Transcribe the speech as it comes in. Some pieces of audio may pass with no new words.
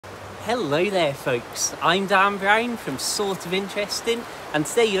Hello there folks, I'm Dan Brown from Sort of Interesting, and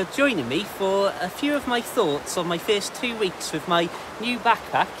today you're joining me for a few of my thoughts on my first 2 weeks with my new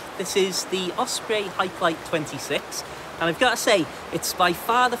backpack. This is the Osprey Hikelite 26, and I've got to say it's by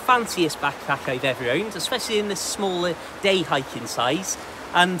far the fanciest backpack I've ever owned, especially in this smaller day hiking size,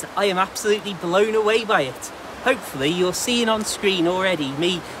 and I am absolutely blown away by it. Hopefully you're seeing on screen already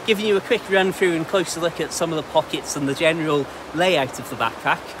me giving you a quick run through and closer look at some of the pockets and the general layout of the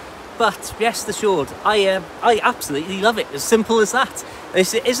backpack. But rest assured, I absolutely love it, as simple as that.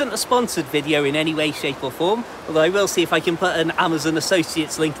 This isn't a sponsored video in any way, shape or form, although I will see if I can put an Amazon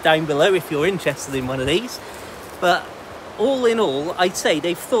Associates link down below if you're interested in one of these. But all in all, I'd say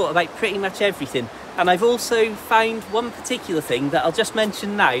they've thought about pretty much everything. And I've also found one particular thing that I'll just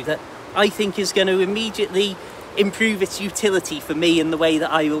mention now that I think is going to immediately improve its utility for me in the way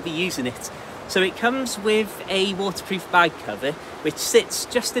that I will be using it. So it comes with a waterproof bag cover, which sits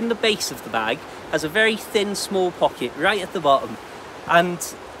just in the base of the bag, has a very thin small pocket right at the bottom,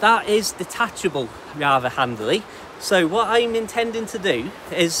 and that is detachable rather handily. So what I'm intending to do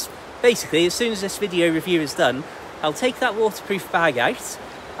is basically, as soon as this video review is done, I'll take that waterproof bag out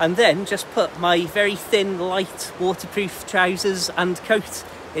and then just put my very thin light waterproof trousers and coat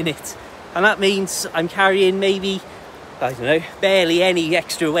in it. And that means I'm carrying maybe, I don't know, barely any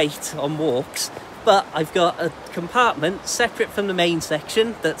extra weight on walks, but I've got a compartment separate from the main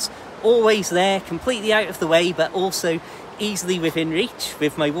section that's always there, completely out of the way, but also easily within reach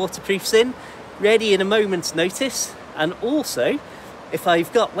with my waterproofs in, ready in a moment's notice. And also, if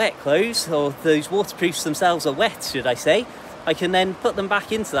I've got wet clothes, or those waterproofs themselves are wet, should I say, I can then put them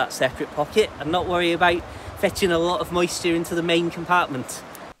back into that separate pocket and not worry about fetching a lot of moisture into the main compartment.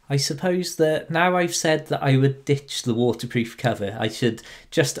 I suppose that now I've said that I would ditch the waterproof cover, I should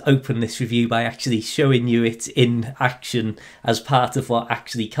just open this review by actually showing you it in action as part of what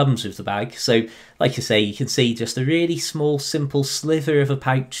actually comes with the bag. So, like I say, you can see just a really small, simple sliver of a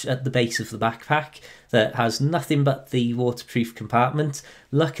pouch at the base of the backpack that has nothing but the waterproof compartment.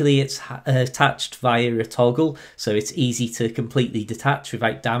 Luckily it's attached via a toggle, so it's easy to completely detach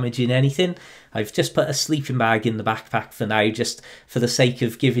without damaging anything. I've just put a sleeping bag in the backpack for now, just for the sake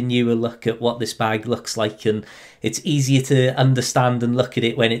of giving you a look at what this bag looks like, and it's easier to understand and look at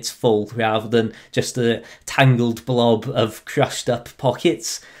it when it's full rather than just a tangled blob of crushed up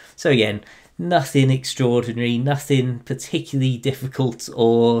pockets. So again, nothing extraordinary, nothing particularly difficult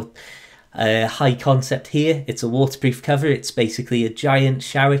or high concept here. It's a waterproof cover. It's basically a giant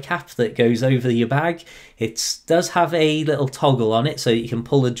shower cap that goes over your bag. It does have a little toggle on it so you can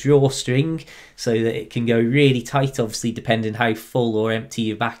pull a drawstring so that it can go really tight, obviously depending how full or empty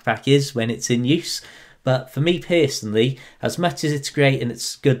your backpack is when it's in use. But for me personally, as much as it's great and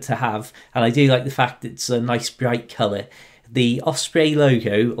it's good to have, and I do like the fact it's a nice bright colour, the Osprey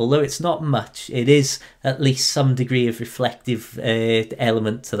logo, although it's not much, it is at least some degree of reflective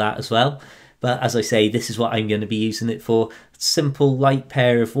element to that as well. But as I say, this is what I'm going to be using it for. Simple light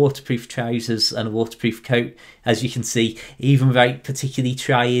pair of waterproof trousers and a waterproof coat. As you can see, even without particularly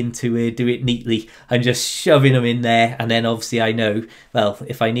trying to do it neatly, I'm just shoving them in there, and then obviously I know, well,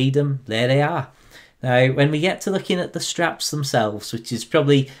 if I need them, there they are. Now, when we get to looking at the straps themselves, which is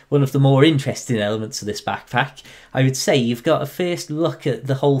probably one of the more interesting elements of this backpack, I would say you've got a first look at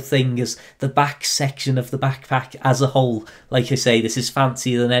the whole thing as the back section of the backpack as a whole. Like I say, this is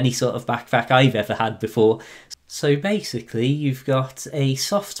fancier than any sort of backpack I've ever had before. So basically, you've got a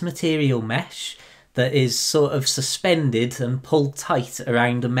soft material mesh that is sort of suspended and pulled tight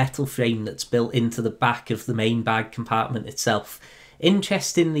around a metal frame that's built into the back of the main bag compartment itself.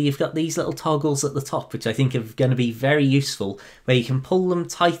 Interestingly, you've got these little toggles at the top, which I think are going to be very useful, where you can pull them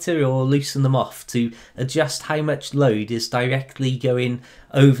tighter or loosen them off to adjust how much load is directly going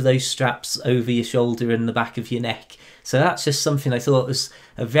over those straps, over your shoulder and the back of your neck. So that's just something I thought was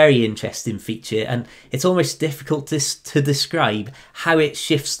a very interesting feature, and it's almost difficult to describe how it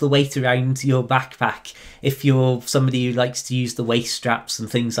shifts the weight around your backpack if you're somebody who likes to use the waist straps and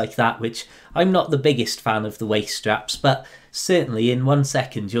things like that, which I'm not the biggest fan of the waist straps, but certainly in 1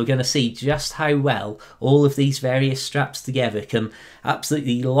 second you're going to see just how well all of these various straps together can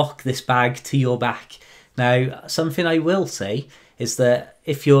absolutely lock this bag to your back. Now, something I will say is that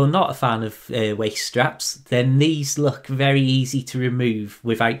if you're not a fan of waist straps, then these look very easy to remove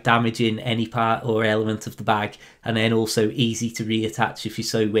without damaging any part or element of the bag, and then also easy to reattach if you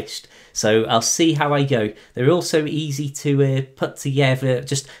so wished. So I'll see how I go. They're also easy to put together,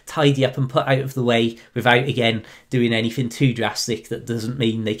 just tidy up and put out of the way without, again, doing anything too drastic. That doesn't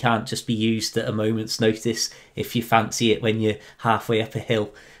mean they can't just be used at a moment's notice if you fancy it when you're halfway up a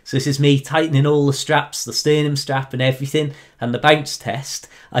hill. So this is me tightening all the straps, the sternum strap and everything, and the bounce test honest,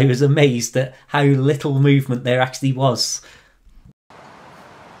 I was amazed at how little movement there actually was.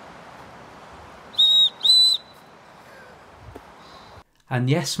 And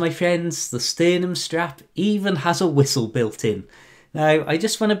yes, my friends, the sternum strap even has a whistle built in. Now, I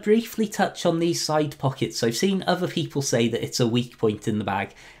just want to briefly touch on these side pockets. I've seen other people say that it's a weak point in the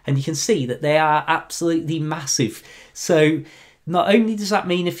bag, and you can see that they are absolutely massive. So not only does that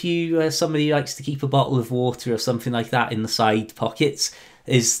mean if you somebody who likes to keep a bottle of water or something like that in the side pockets,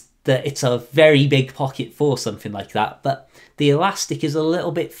 is that it's a very big pocket for something like that, but the elastic is a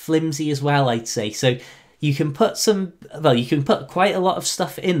little bit flimsy as well, I'd say. So you can put you can put quite a lot of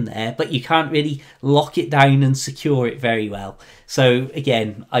stuff in there, but you can't really lock it down and secure it very well. So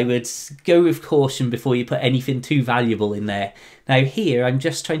again, I would go with caution before you put anything too valuable in there. Now here, I'm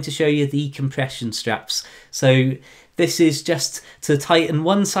just trying to show you the compression straps. So this is just to tighten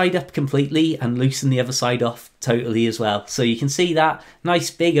one side up completely and loosen the other side off totally as well. So you can see that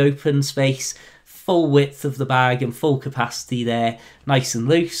nice big open space, full width of the bag and full capacity there, nice and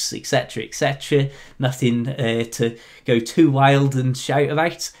loose, etc, etc. Nothing to go too wild and shout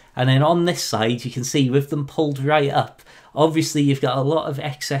about. And then on this side, you can see with them pulled right up, obviously you've got a lot of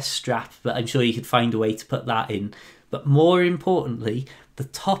excess strap, but I'm sure you could find a way to put that in. But more importantly, the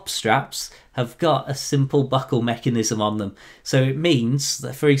top straps have got a simple buckle mechanism on them. So it means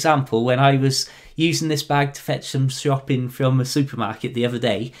that, for example, when I was using this bag to fetch some shopping from a supermarket the other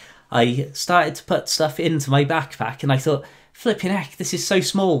day, I started to put stuff into my backpack and I thought, flipping heck, this is so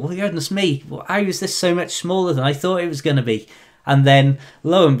small. Well, goodness me, how is this so much smaller than I thought it was going to be? And then,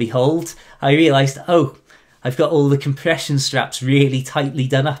 lo and behold, I realised, oh, I've got all the compression straps really tightly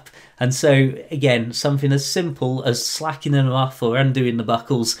done up. And so, again, something as simple as slacking them off or undoing the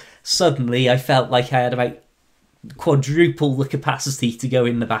buckles, suddenly I felt like I had about quadruple the capacity to go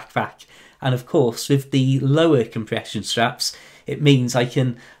in the backpack. And of course, with the lower compression straps, it means I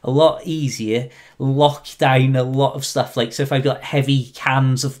can a lot easier lock down a lot of stuff. Like, so if I've got heavy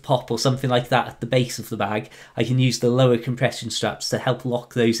cans of pop or something like that at the base of the bag, I can use the lower compression straps to help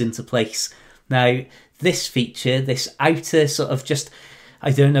lock those into place. Now, this feature, this outer sort of just,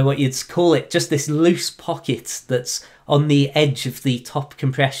 I don't know what you'd call it, just this loose pocket that's on the edge of the top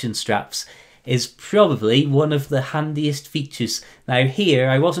compression straps, is probably one of the handiest features. Now here,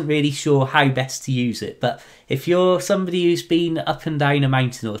 I wasn't really sure how best to use it, but if you're somebody who's been up and down a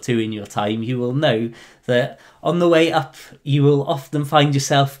mountain or two in your time, you will know that on the way up, you will often find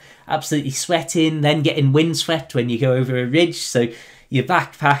yourself absolutely sweating, then getting windswept when you go over a ridge, so your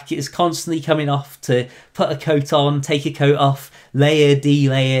backpack is constantly coming off to put a coat on, take a coat off, layer,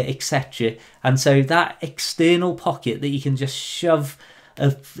 de-layer, etc. And so that external pocket that you can just shove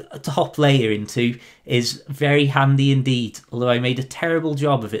a top layer into is very handy indeed, although I made a terrible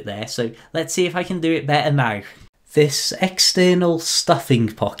job of it there, so let's see if I can do it better now. This external stuffing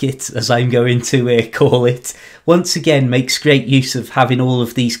pocket, as I'm going to call it, once again makes great use of having all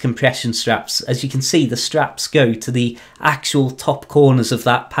of these compression straps. As you can see, the straps go to the actual top corners of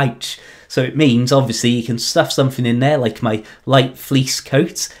that pouch. So it means, obviously, you can stuff something in there, like my light fleece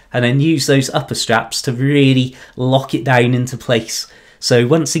coat, and then use those upper straps to really lock it down into place. So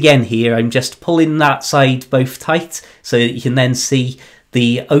once again here, I'm just pulling that side both tight so that you can then see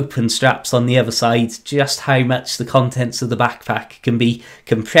the open straps on the other side, just how much the contents of the backpack can be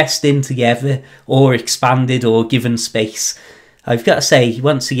compressed in together or expanded or given space. I've got to say,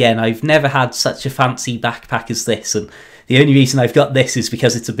 once again, I've never had such a fancy backpack as this, and the only reason I've got this is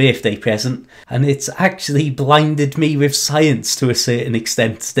because it's a birthday present, and it's actually blinded me with science to a certain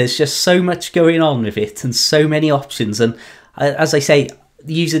extent. There's just so much going on with it and so many options, and as I say,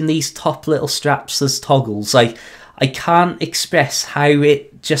 using these top little straps as toggles, I can't express how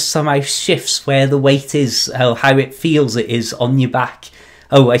it just somehow shifts where the weight is, or how it feels it is on your back.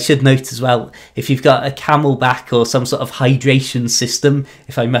 Oh, I should note as well, if you've got a camelback or some sort of hydration system,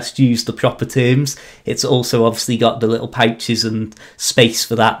 if I must use the proper terms, it's also obviously got the little pouches and space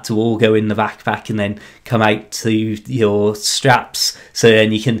for that to all go in the backpack and then come out to your straps, so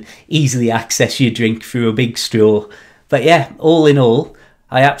then you can easily access your drink through a big straw. But yeah, all in all,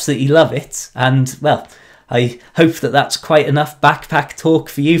 I absolutely love it, and well, I hope that that's quite enough backpack talk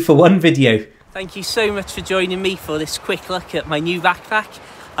for you for one video. Thank you so much for joining me for this quick look at my new backpack.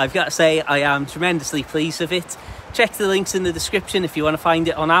 I've got to say, I am tremendously pleased with it. Check the links in the description if you want to find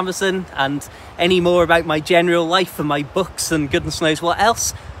it on Amazon, and any more about my general life and my books and goodness knows what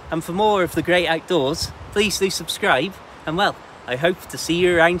else. And for more of the great outdoors, please do subscribe, and well, I hope to see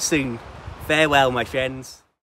you around soon. Farewell, my friends.